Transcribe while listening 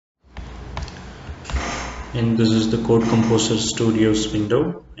And this is the Code Composer Studios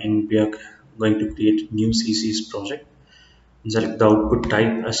window, and we are going to create a new CCS project. Select the output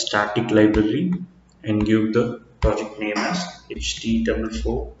type as static library and give the project name as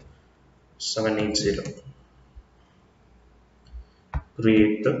HT44780.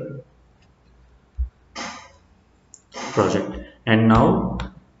 Create the project, and now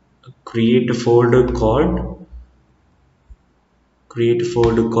create a folder called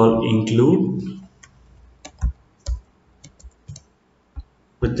include,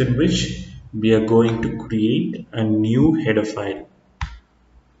 within which we are going to create a new header file.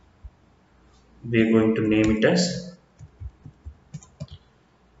 We are going to name it as,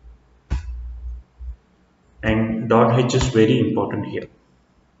 and .h is very important here.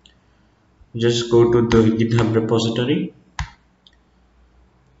 Just go to the GitHub repository,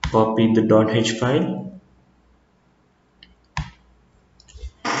 copy the .h file,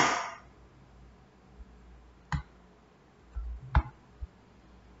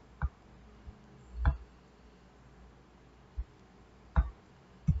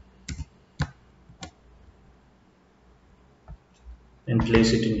 and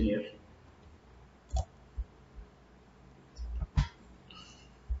place it in here.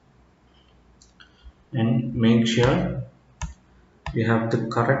 And make sure you have the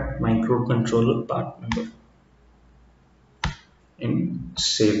correct microcontroller part number, and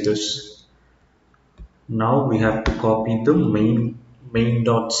save this. Now we have to copy the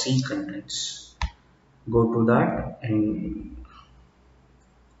main.c contents. Go to that and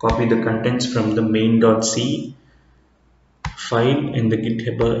copy the contents from the main.c file in the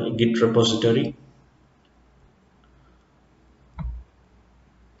Git repository.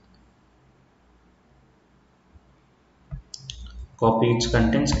 Copy its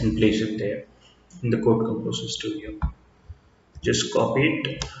contents and place it there in the Code Composer Studio. Just copy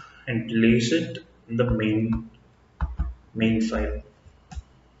it and place it in the main file,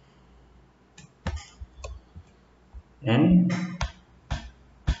 and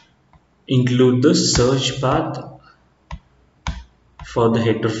include the search path for the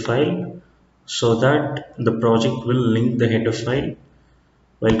header file so that the project will link the header file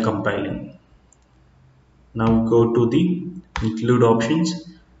while compiling. Now go to the include options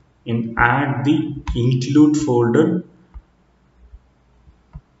and add the include folder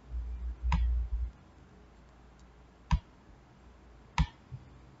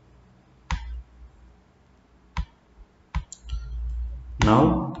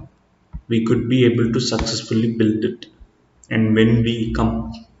Now we could be able to successfully build it, and when the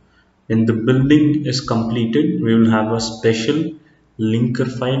building is completed, we will have a special linker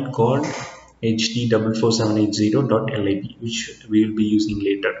file called ht44780.lib, which we will be using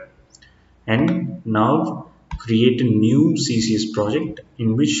later. And now create a new CCS project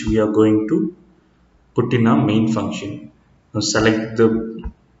in which we are going to put in our main function. Now select the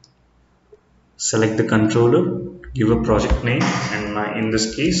controller, give a project name, and in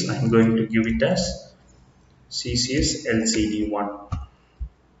this case I am going to give it as CCS LCD1.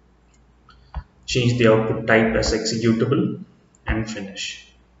 Change the output type as executable and finish.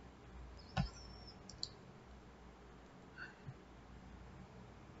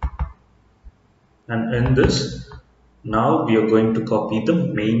 And in this, now we are going to copy the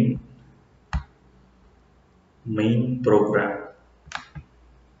main program.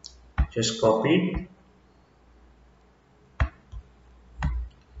 Just copy it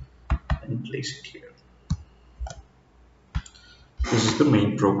and place it here. This is the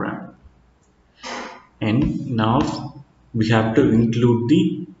main program, and now we have to include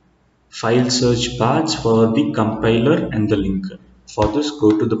the file search paths for the compiler and the linker. For this,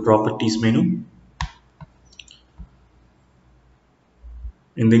 go to the properties menu.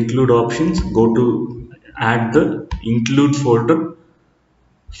 In the include options, go to add the include folder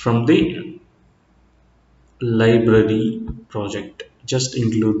from the library project. Just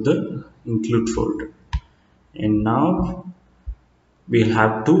include the include folder, and now we'll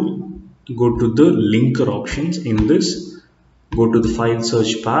have to go to the linker options. In this, go to the file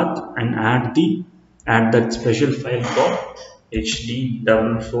search path and add that special file called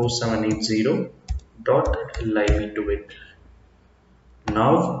ht44780.lib to it.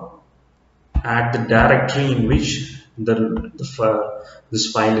 Now add the directory in which this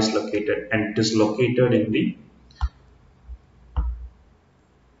file is located, and it is located in the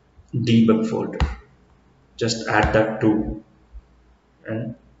debug folder. Just add that too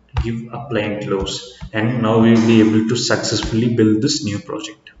and give apply and close, and now we will be able to successfully build this new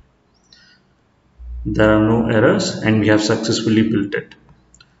project. There are no errors and we have successfully built it.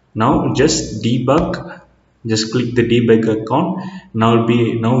 Now just debug, just click the debug icon. Now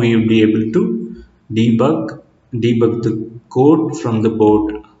we will be able to debug the code from the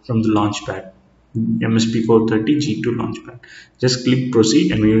board, from the launchpad, MSP430 G2 launchpad. Just click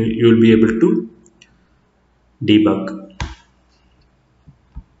proceed and you will be able to debug.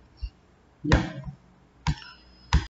 Yeah.